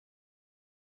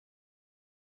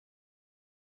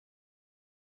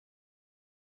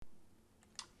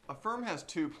A firm has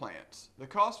two plants. The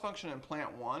cost function in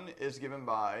plant 1 is given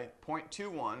by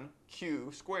 0.21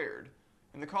 q squared,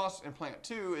 and the cost in plant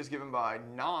 2 is given by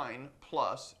 9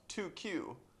 plus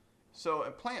 2q. So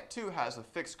plant 2 has a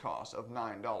fixed cost of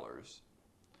 $9.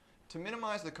 To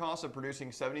minimize the cost of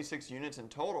producing 76 units in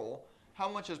total, how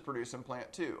much is produced in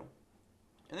plant 2?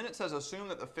 And then it says assume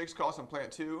that the fixed cost in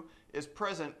plant 2 is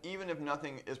present even if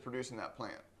nothing is produced in that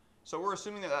plant. So we're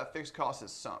assuming that that fixed cost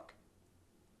is sunk.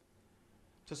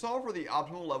 To solve for the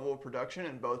optimal level of production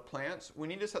in both plants, we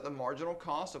need to set the marginal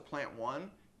cost of plant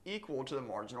 1 equal to the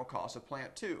marginal cost of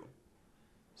plant 2.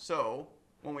 So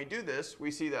when we do this, we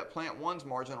see that plant 1's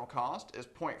marginal cost is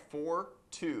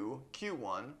 0.42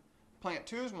 Q1. Plant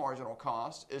 2's marginal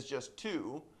cost is just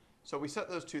 2. So we set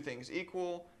those two things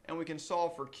equal, and we can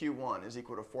solve for Q1 is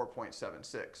equal to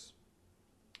 4.76.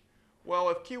 Well,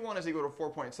 if Q1 is equal to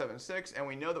 4.76 and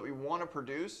we know that we want to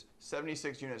produce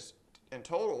 76 units in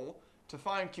total, to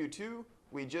find Q2,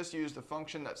 we just use the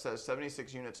function that says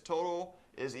 76 units total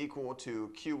is equal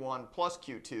to Q1 plus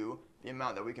Q2, the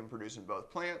amount that we can produce in both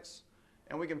plants.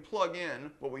 And we can plug in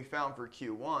what we found for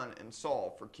Q1 and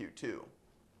solve for Q2.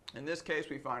 In this case,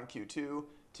 we find Q2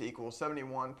 to equal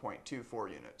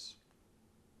 71.24 units.